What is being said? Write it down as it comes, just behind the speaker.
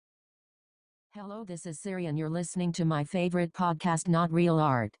Hello, this is Siri and you're listening to my favorite podcast, Not Real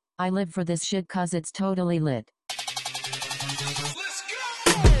Art. I live for this shit cause it's totally lit. Let's go!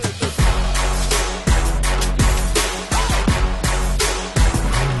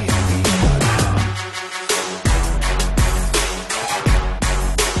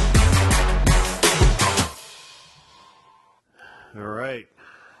 All right,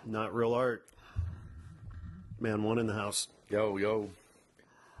 Not Real Art. Man one in the house. Yo.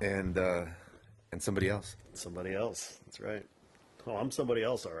 And somebody else. Somebody else. That's right. Oh, I'm somebody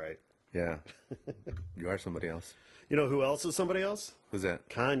else, all right. Yeah. You are somebody else. You know who else is somebody else? Who's that?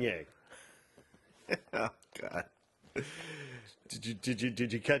 Kanye. Oh, God.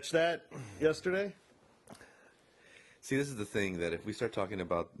 Did you catch that yesterday? See, this is the thing, that if we start talking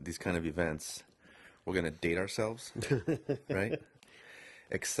about these kind of events, we're going to date ourselves, right?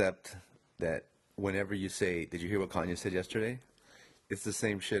 Except that whenever you say, did you hear what Kanye said yesterday? It's the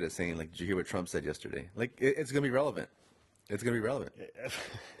same shit as saying, like, did you hear what Trump said yesterday? Like, it's going to be relevant. It's going to be relevant.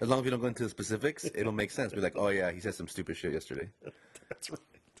 As long as we don't go into the specifics, it'll make sense. Be like, oh, yeah, he said some stupid shit yesterday. That's right.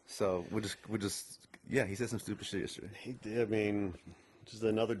 So we'll just, yeah, he said some stupid shit yesterday. He did. I mean, just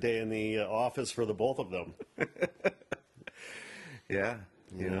another day in the office for the both of them. Yeah.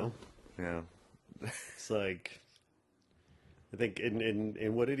 You know? Yeah. It's like, I think,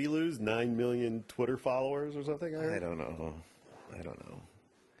 in what did he lose? 9 million Twitter followers or something? I don't know.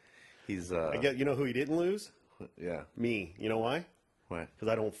 He's, I get, you know who he didn't lose? yeah. Me. You know why? Why? Because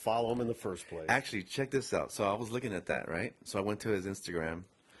I don't follow him in the first place. Actually, check this out. So I was looking at that, right? So I went to his Instagram,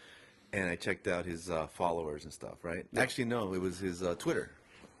 and I checked out his followers and stuff, right? Yeah. Actually, no, it was his Twitter.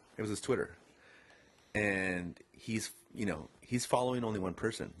 It was his Twitter. And he's following only one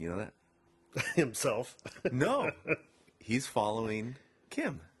person. You know that? Himself. No. He's following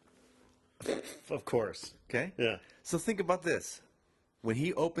Kim. Of course. Okay? Yeah. So think about this. When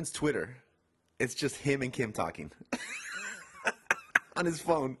he opens Twitter, it's just him and Kim talking on his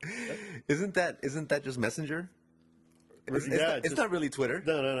phone. Isn't that just Messenger? It's not really Twitter.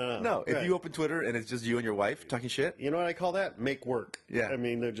 No. No, if Right. you open Twitter and it's just you and your wife talking shit. You know what I call that? Make work. Yeah. I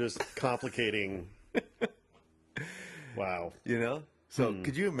mean, they're just complicating. Wow. You know? So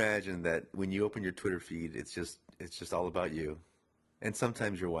could you imagine that when you open your Twitter feed, it's just all about you, and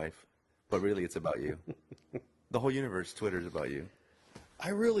sometimes your wife, but really it's about you. The whole universe, Twitter is about you. I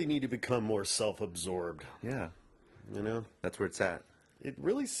really need to become more self-absorbed. Yeah, You know? that's where it's at. It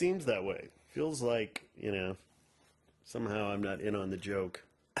really seems that way. Feels like, somehow I'm not in on the joke.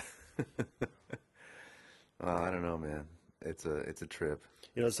 I don't know, man. It's a trip.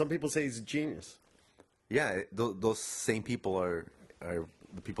 Some people say he's a genius. Yeah, those same people are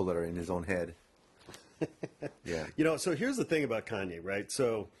the people that are in his own head. Yeah. So here's the thing about Kanye, right?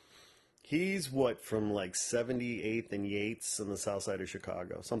 So he's from like 78th and Yates on the south side of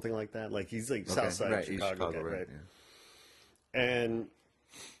Chicago, something like that. Like he's like south side of Chicago, guy, right? Yeah. And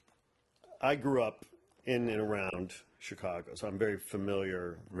I grew up in and around Chicago, so I'm very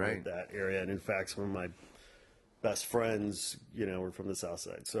familiar with that area. And in fact, some of my best friends, were from the south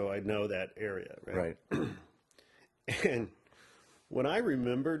side, so I know that area, right? And when I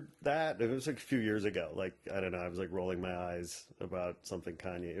remembered that, it was like a few years ago. Like, I don't know, I was like rolling my eyes about something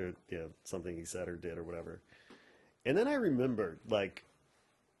Kanye, or something he said or did or whatever. And then I remembered,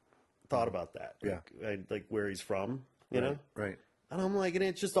 thought about that. Like where he's from, you know? Right. And I'm like, and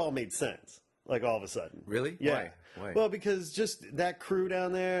it just all made sense. Like all of a sudden. Really? Yeah. Why? Well, because just that crew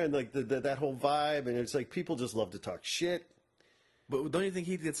down there and like that whole vibe, and it's like people just love to talk shit. But don't you think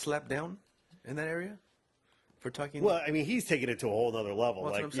he'd get slapped down in that area for talking? Well, I mean, he's taking it to a whole nother level.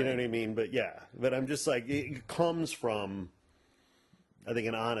 Well, that's like, what you I'm know what I saying. mean? But yeah, but I'm just like, it comes from, I think,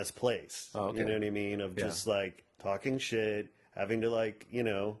 an honest place. Oh, okay. You know what I mean? Of Yeah. just like talking shit, having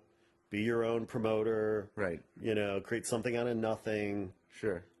to be your own promoter. Right. Create something out of nothing.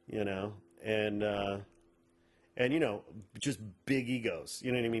 Sure. And just big egos.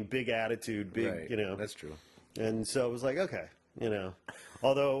 You know what I mean? Big attitude, big, Right. That's true. And so it was like, okay,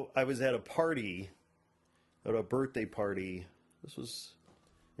 Although I was at a party, at a birthday party. This was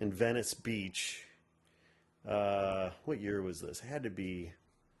in Venice Beach. What year was this? It had to be,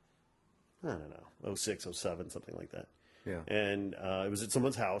 I don't know, 06, 07, something like that. Yeah. And it was at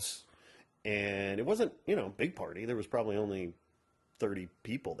someone's house. And it wasn't, big party. There was probably only 30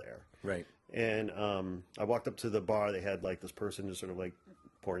 people there. Right. And I walked up to the bar. They had like this person just sort of like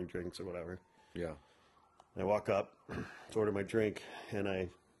pouring drinks or whatever. Yeah. And I walk up to order my drink, and I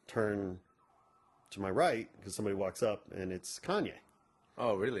turn to my right because somebody walks up, and it's Kanye.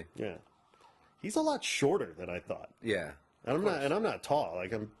 Oh, really? Yeah, he's a lot shorter than I thought. Yeah. And I'm not tall.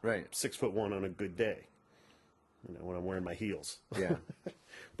 Like I'm Right. 6'1" on a good day. When I'm wearing my heels. Yeah.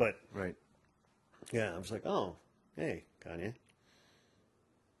 But Right. Yeah, I was like, oh, hey, Kanye.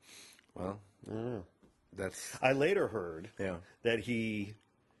 Well, I don't know. that's I later heard yeah. that he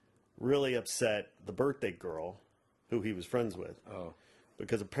really upset the birthday girl who he was friends with. Oh,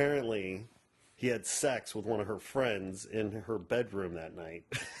 Because apparently he had sex with one of her friends in her bedroom that night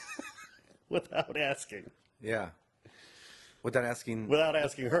without asking. yeah. Without asking. Without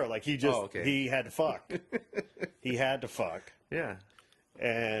asking her. Like he just, Oh, okay. he had to fuck. He had to fuck. Yeah.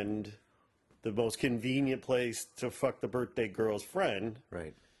 And the most convenient place to fuck the birthday girl's friend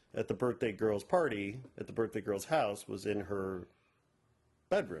Right. at the birthday girl's party, at the birthday girl's house, was in her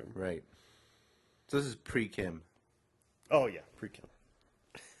bedroom. Right. So this is pre-Kim. Oh, yeah, pre-Kim.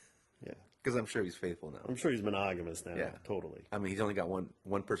 Yeah. Because I'm sure he's faithful now. I'm sure he's monogamous now. Yeah. Totally. I mean, he's only got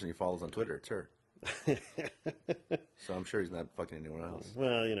one person he follows on Twitter. It's her. So I'm sure he's not fucking anyone else.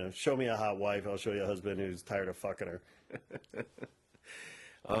 Well, show me a hot wife, I'll show you a husband who's tired of fucking her.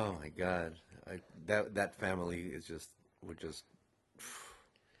 Oh my God, that family would just.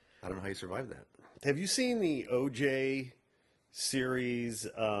 I don't know how you survive that. Have you seen the OJ series?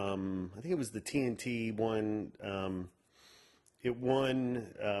 I think it was the TNT one. It won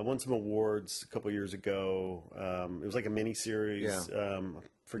some awards a couple years ago. It was like a mini series. Yeah.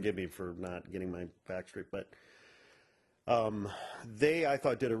 Forgive me for not getting my facts straight, but I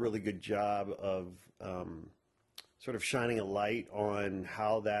thought, did a really good job of sort of shining a light on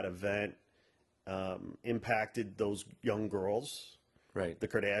how that event impacted those young girls, Right. the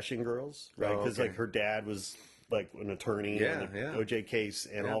Kardashian girls, right? Oh, Because okay. like her dad was like an attorney Yeah, in the yeah. OJ case,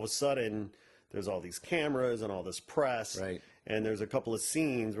 and Yeah. all of a sudden there's all these cameras and all this press, Right. And there's a couple of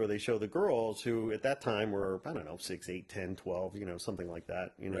scenes where they show the girls who at that time were, I don't know, 6, 8, 10, 12, something like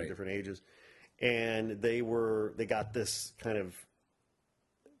that, Right. different ages. And they got this kind of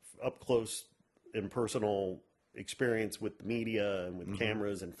up close and personal experience with the media and with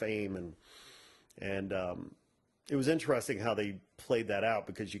cameras and fame, and it was interesting how they played that out,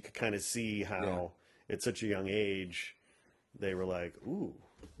 because you could kind of see how at such a young age they were like, ooh,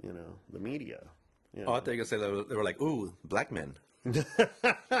 the media. Oh, I thought you were going to say they were like, ooh, black men.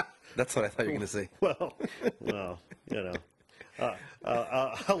 That's what I thought you were going to say. Well,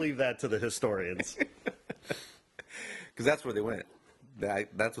 I'll leave that to the historians. Because that's where they went.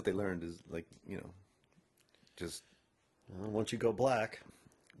 That's what they learned is like, just Once you go black,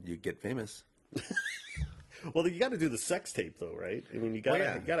 you get famous. well, you got to do the sex tape, though, right? I mean, you got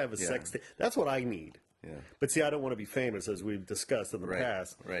to have a sex tape. That's what I need. Yeah. But see, I don't want to be famous, as we've discussed in the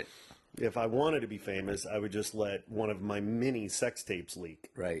past. Right. If I wanted to be famous, I would just let one of my mini sex tapes leak.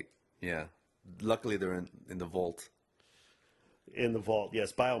 Right. Yeah. Luckily, they're in the vault. In the vault,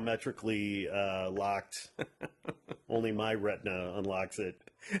 yes, biometrically locked. Only my retina unlocks it.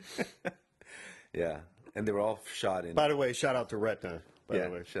 Yeah. And they were all shot in. By the way, shout out to Retina. By yeah.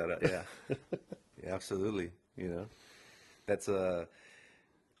 the way, Shout out. Yeah. Yeah, absolutely. That's well,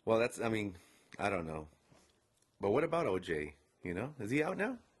 that's, I mean, I don't know. But what about OJ? Is he out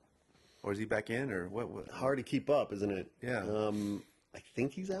now? Or is he back in, or what? hard to keep up, isn't it? Yeah. I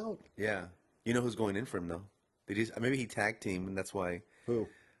think he's out. Yeah. You know who's going in for him, though? Maybe he tag team, and that's why Who?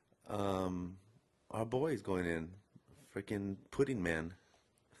 our boy's going in. Freaking Pudding Man.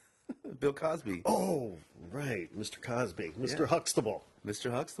 Bill Cosby. Oh, right, Mr. Cosby, Mr. Huxtable. Mr.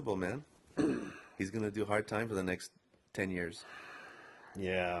 Huxtable, man. He's going to do hard time for the next 10 years.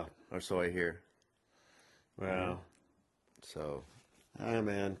 Yeah. Or so I hear. Wow. So. Ah,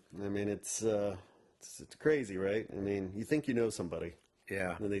 man. I mean, it's crazy, right? I mean, you think you know somebody,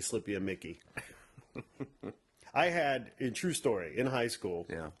 Yeah. and then they slip you a Mickey. I had, a true story, in high school.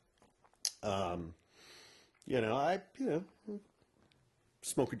 Yeah. I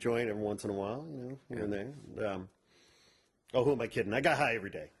smoke a joint every once in a while, here and there. Who am I kidding? I got high every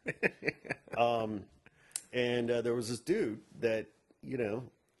day. And there was this dude that,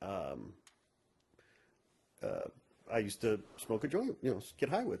 I used to smoke a joint, get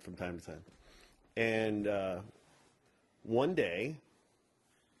high with from time to time. And one day,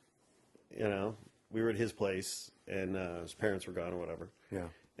 we were at his place, and his parents were gone or whatever. Yeah.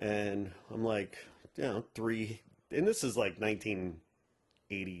 And I'm like, and this is like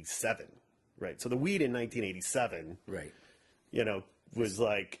 1987, right? So the weed in 1987, Right. was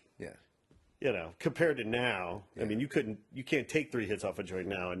like, Yeah. compared to now, I mean, you can't take 3 hits off a joint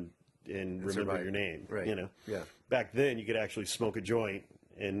now and remember survive. your name, Right. Yeah. Back then, you could actually smoke a joint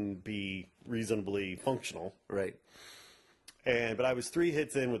and be reasonably functional. Right. But I was 3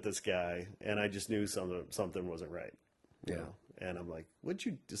 hits in with this guy, and I just knew something wasn't right. you Yeah. know? And I'm like,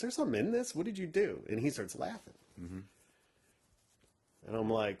 is there something in this? What did you do? And he starts laughing. Mm-hmm. And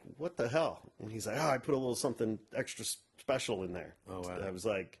I'm like, what the hell? And he's like, I put a little something extra special in there. Oh, wow. And I was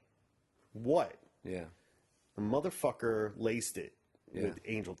like, what? Yeah. The motherfucker laced it Yeah. with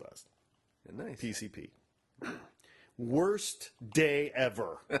angel dust. Yeah, nice. PCP. Worst day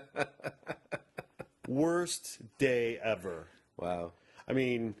ever. Worst day ever. Wow. I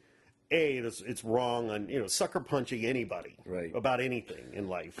mean, it's wrong on, sucker punching anybody Right. about anything in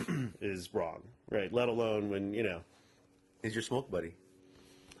life is wrong, right? Let alone when, Is your smoke buddy?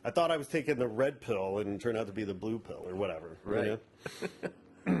 I thought I was taking the red pill and it turned out to be the blue pill or whatever. Right.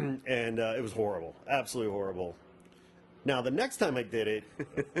 And it was horrible. Absolutely horrible. Now, the next time I did it,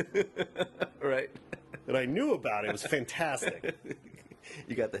 Right. and I knew about it, it was fantastic.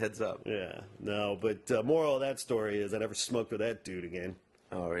 You got the heads up. Yeah. No, but moral of that story is I never smoked with that dude again.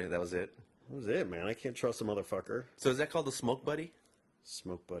 Oh, really? That was it? That was it, man. I can't trust a motherfucker. So is that called the smoke buddy?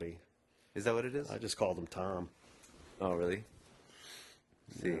 Smoke buddy. Is that what it is? I just called him Tom. Oh, really?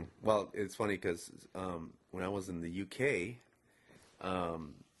 See, well, it's funny because when I was in the UK,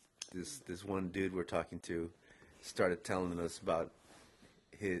 this one dude we're talking to started telling us about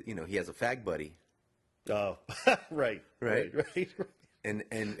his, he has a fag buddy, Oh, right. Right. Right.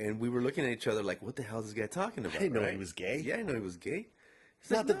 and we were looking at each other like, what the hell is this guy talking about? I didn't know right? he was gay. Yeah, I know he was gay. It's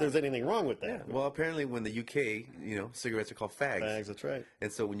not that there's anything wrong with that. Yeah. Well, apparently, when the UK, cigarettes are called fags. Fags, that's right.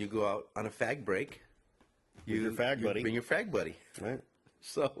 And so when you go out on a fag break, your fag buddy. bring your fag buddy. Right.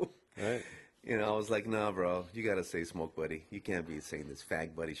 So, Right. I was like, nah, bro, you got to say smoke buddy. You can't be saying this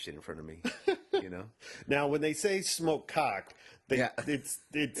fag buddy shit in front of me, Now, when they say smoke cock, Yeah. it's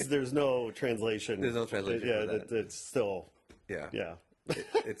there's no translation. There's no translation Yeah, for that. it's still. Yeah. Yeah.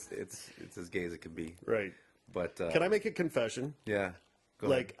 It's as gay as it can be. Right. But Can I make a confession? Yeah. Go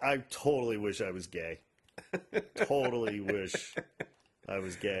Like, I totally wish I was gay. Totally wish I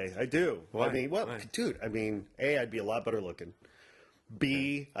was gay. I do. Why? I mean, well, Why? dude, A, I'd be a lot better looking.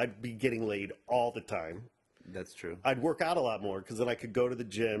 B, I'd be getting laid all the time. That's true. I'd work out a lot more because then I could go to the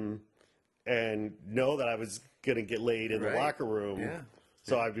gym and know that I was going to get laid in Right. the locker room. Yeah.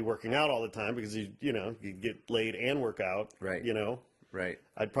 So I'd be working out all the time because you get laid and work out. Right. Right.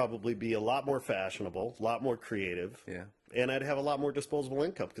 I'd probably be a lot more fashionable, a lot more creative. Yeah. And I'd have a lot more disposable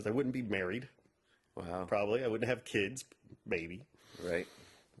income because I wouldn't be married. Wow. Probably. I wouldn't have kids, maybe. Right.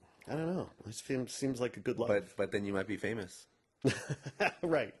 I don't know. It seems like a good life. But then you might be famous.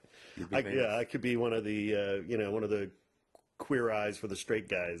 Right. You'd be famous. I could be one of the one of the queer eyes for the straight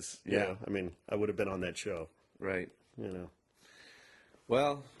guys. Yeah. I mean, I would have been on that show. Right. You know.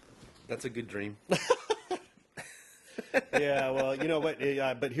 Well, that's a good dream. Yeah. Well, you know what?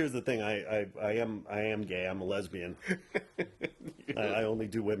 But here's the thing. I am gay. I'm a lesbian. I only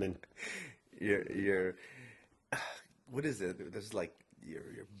do women. You're what is it? There's like you're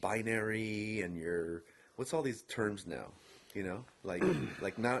binary and what's all these terms now?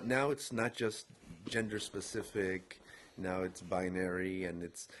 Like now it's not just gender specific. Now it's binary, and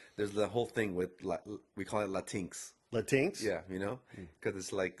there's the whole thing with we call it Latinx. Latinx? Yeah, because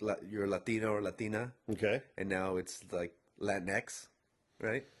it's like you're Latino or Latina, Okay. and now it's like Latinx,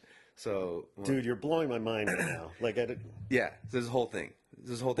 right? So, Dude, you're blowing my mind right now. Like, yeah, there's a whole thing.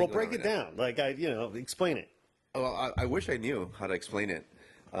 There's a whole thing. well, break going it on right down. Like, explain it. now. Well, I wish I knew how to explain it.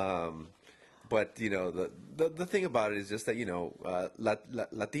 But the thing about it is just that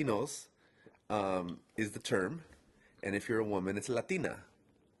Latinos is the term, and if you're a woman, it's Latina.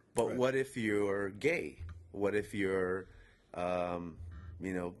 But Right. what if you're gay? What if you're,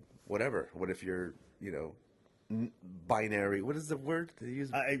 whatever? What if you're, binary? What is the word they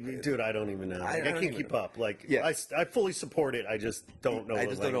use? Dude, I don't even know. I I don't can't even keep know. up. Like, Yeah. I fully support it. I just don't know. I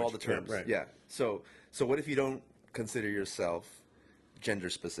just don't know all the language. terms. Right. Yeah. So what if you don't consider yourself gender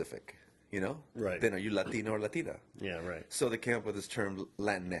specific? Right. Then are you Latino or Latina? Yeah. Right. So they came up with this term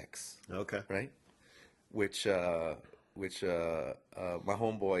Latinx, Okay. right? Which my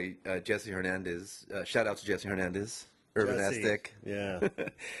homeboy Jesse Hernandez, shout out to Jesse Hernandez, Urban Jesse. Aztec. Yeah.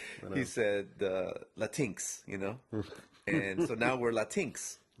 He said Latinx, and so now we're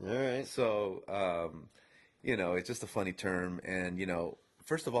Latinx. All right. So it's just a funny term, and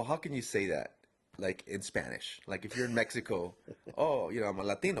first of all, how can you say that? Like in Spanish, like if you're in Mexico, I'm a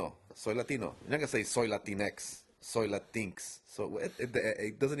Latino, soy Latino. You're not gonna say soy Latinx, soy Latinx. So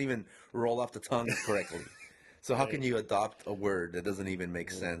it doesn't even roll off the tongue correctly. So how can you adopt a word that doesn't even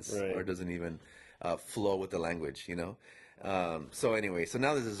make sense Right. or doesn't even flow with the language? So anyway, so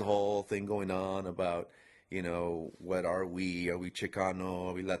now there's this whole thing going on about what are we? Are we Chicano?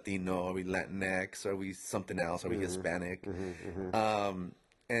 Are we Latino? Are we Latinx? Are we something else? Are we Hispanic?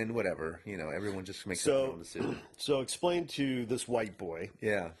 And whatever, everyone just makes their own decision. So explain to this white boy,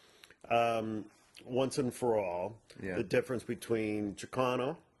 Yeah, once and for all, Yeah. the difference between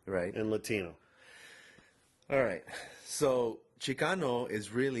Chicano right. and Latino. All right. So Chicano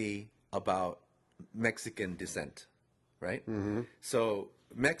is really about Mexican descent, right? Mm-hmm. So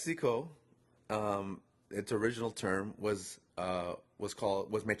Mexico, its original term was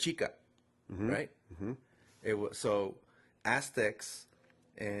Mexica, right? Mm-hmm. It was so Aztecs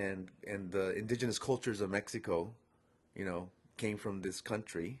and the indigenous cultures of Mexico, came from this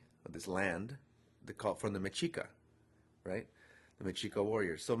country, this land, from the Mexica, right? The Mexica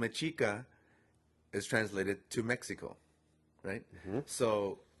warriors. So Mexica is translated to Mexico, right? Mm-hmm.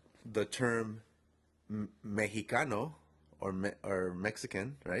 So the term Mexicano or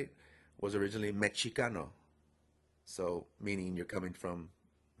Mexican, right, was originally Mexicano. So meaning you're coming from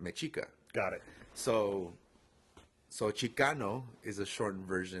Mexica. Got it. So Chicano is a shortened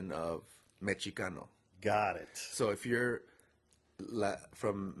version of Mexicano. Got it. So if you're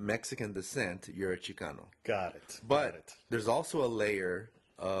from Mexican descent, you're a Chicano. Got it. But there's also a layer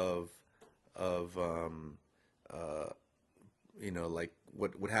of like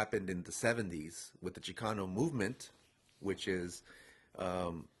what happened in the 70s with the Chicano movement, which is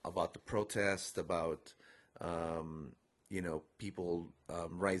about the protest, about people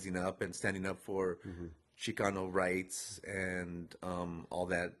rising up and standing up for Chicano rights and all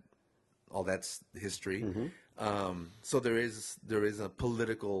that's history. Mm-hmm. So there is a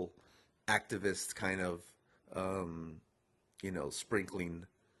political activist kind of sprinkling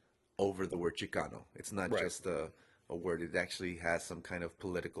over the word Chicano. It's not just a word. It actually has some kind of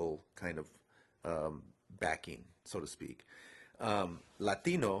political kind of backing, so to speak.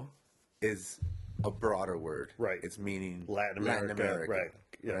 Latino is a broader word. Right. It's meaning Latin America. Right.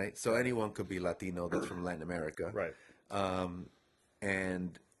 Yeah. Right. So anyone could be Latino that's from Latin America. Right.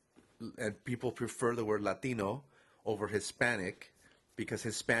 And people prefer the word Latino over Hispanic because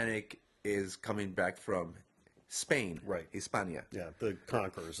Hispanic is coming back from Spain. Right. Hispania. Yeah. The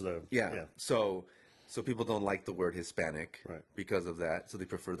conquerors. Yeah. So people don't like the word Hispanic because of that. So they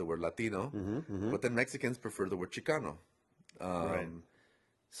prefer the word Latino. Mm-hmm, mm-hmm. But then Mexicans prefer the word Chicano. Right.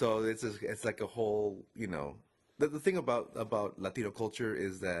 So it's like a whole, the thing about Latino culture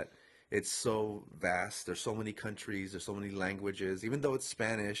is that it's so vast. There's so many countries. There's so many languages. Even though it's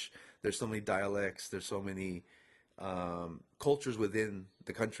Spanish, there's so many dialects. There's so many cultures within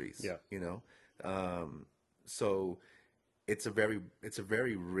the countries. Yeah. So it's a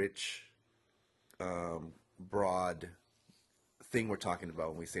very rich, broad thing we're talking about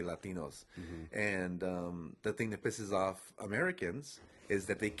when we say Latinos. Mm-hmm. And the thing that pisses off Americans is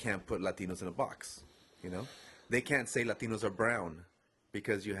that they can't put Latinos in a box. They can't say Latinos are brown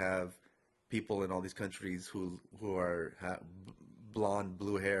because you have people in all these countries who are blonde,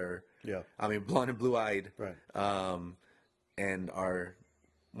 blue hair. Yeah. I mean, blonde and blue-eyed. Right. And are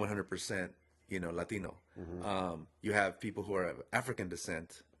 100%, Latino. Mm-hmm. You have people who are of African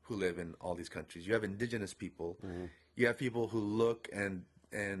descent who live in all these countries. You have indigenous people. Mm-hmm. You have people who look and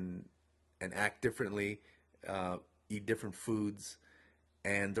act differently, eat different foods,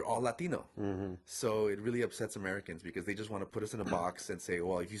 and they're all Latino. Mm-hmm. So it really upsets Americans because they just want to put us in a box and say,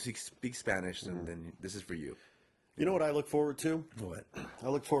 well, if you speak Spanish, then this is for you. You know what I look forward to? What? I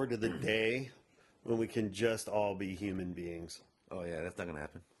look forward to the day when we can just all be human beings. Oh yeah, that's not gonna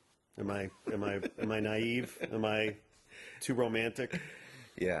happen. Am I naive? Am I too romantic?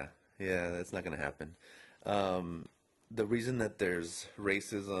 Yeah, that's not gonna happen. The reason that there's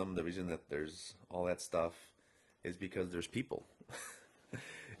racism, the reason that there's all that stuff, is because there's people.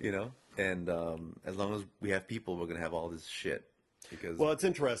 And as long as we have people, we're gonna have all this shit. Well, it's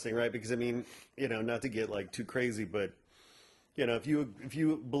interesting, right? Because I mean, not to get like too crazy, but if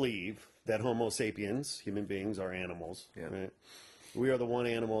you believe that Homo sapiens, human beings, are animals, right? We are the one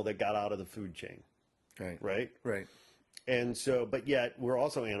animal that got out of the food chain, right. And so, but yet we're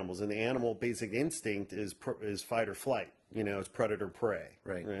also animals, and the animal basic instinct is fight or flight. It's predator prey,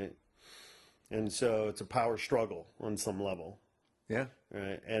 right. And so it's a power struggle on some level. Yeah.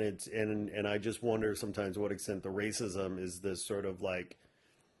 Right. And I just wonder sometimes what extent the racism is this sort of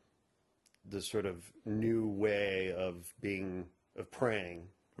new way of preying,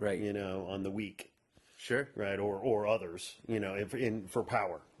 right. On the weak. Sure. Right. Or others, for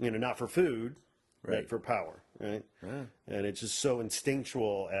power, not for food, right. For power. Right. Yeah. And it's just so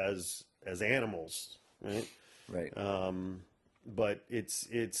instinctual as animals. Right. Right. But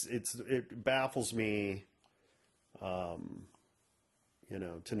it baffles me,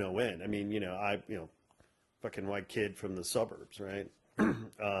 to no end. I mean, fucking white kid from the suburbs, right?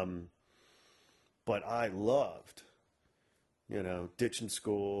 But I loved, ditching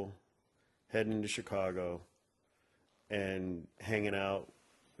school, heading to Chicago, and hanging out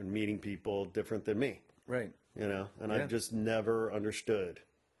and meeting people different than me. Right. And I just never understood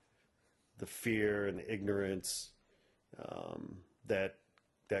the fear and the ignorance that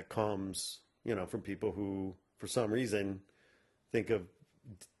comes from people who, for some reason, think of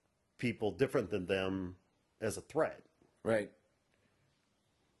people different than them as a threat. Right.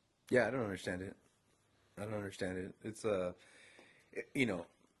 Yeah, I don't understand it. It's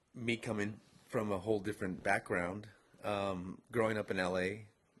me coming from a whole different background, growing up in LA,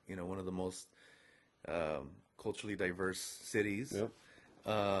 one of the most culturally diverse cities. Yep.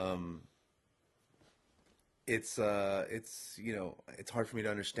 It's hard for me to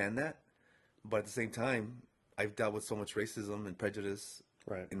understand that, but at the same time, I've dealt with so much racism and prejudice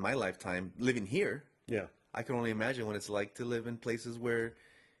Right. in my lifetime living here. Yeah. I can only imagine what it's like to live in places where,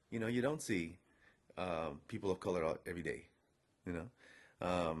 you don't see people of color out every day,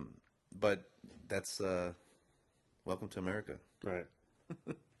 but that's welcome to America. Right.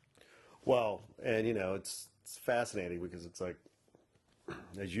 Well, and it's fascinating because it's like,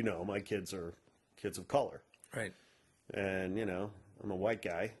 as you know, my kids are kids of color. Right. And, I'm a white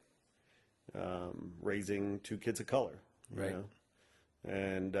guy raising two kids of color. Right.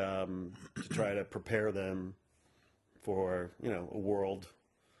 And to try to prepare them for, a world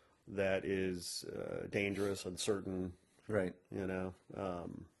that is dangerous, uncertain. Right. Yeah,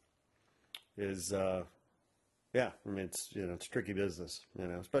 I mean, it's tricky business,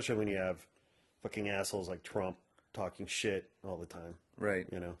 especially when you have fucking assholes like Trump talking shit all the time. Right.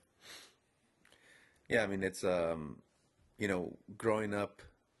 Yeah, I mean, it's, growing up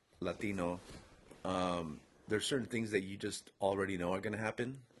Latino, there's certain things that you just already know are going to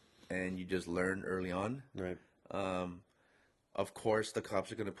happen, and you just learn early on. Right. Of course, the cops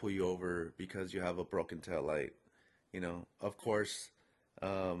are going to pull you over because you have a broken tail light. Of course,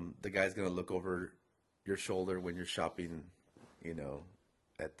 the guy's going to look over your shoulder when you're shopping,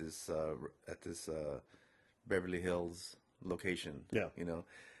 at this Beverly Hills location. Yeah.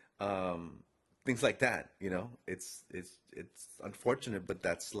 Things like that. It's unfortunate, but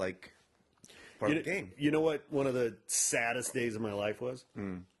that's like part of the game. You know what one of the saddest days of my life was?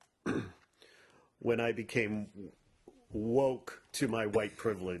 When I became woke to my white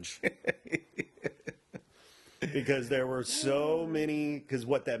privilege. Because there were so many, because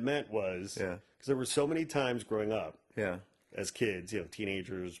what that meant was, Yeah. because there were so many times growing up Yeah. as kids,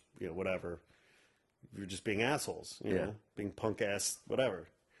 teenagers, whatever, you're just being assholes, Yeah. being punk ass, whatever.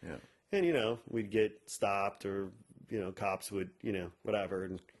 Yeah. And, we'd get stopped or, cops would, whatever.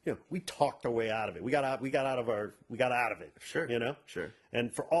 And, we talked our way out of it. We got out of it. Sure. Sure.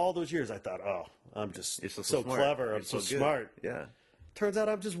 And for all those years, I thought, oh, I'm just You're so so smart. clever. You're I'm so so good. smart. Yeah. Turns out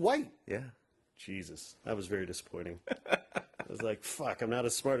I'm just white. Yeah. Jesus. That was very disappointing. I was like, fuck, I'm not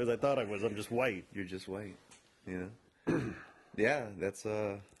as smart as I thought I was. I'm just white. You're just white. Yeah, that's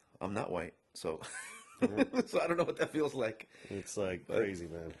I'm not white, so so I don't know what that feels like. It's like crazy,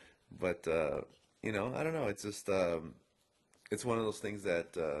 man. But I don't know. It's just it's one of those things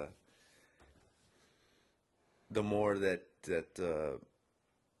that the more that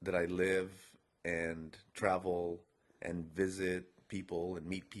I live and travel and visit people and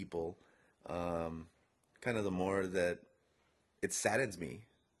meet people, kind of the more that it saddens me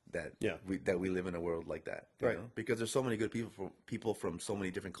that we live in a world like that, you Right? know? Because there's so many good people from so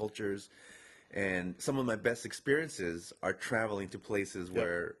many different cultures, and some of my best experiences are traveling to places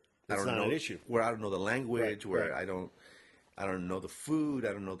where I don't know an issue. where I don't know the language, Right, where right. I don't know the food,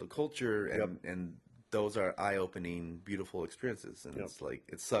 I don't know the culture, and those are eye-opening, beautiful experiences, and it's like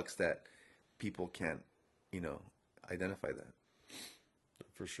it sucks that people can't, identify that.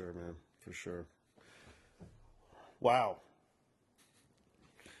 For sure, man. For sure. Wow.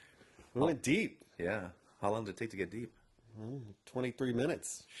 We went deep. Yeah. How long did it take to get deep? 23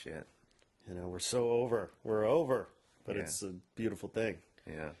 minutes. Shit. We're so over. We're over. But Yeah. it's a beautiful thing.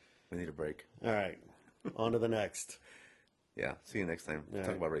 Yeah. We need a break. All right. On to the next. Yeah. See you next time. Talk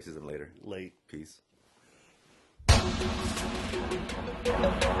right. about racism later. Late. Peace.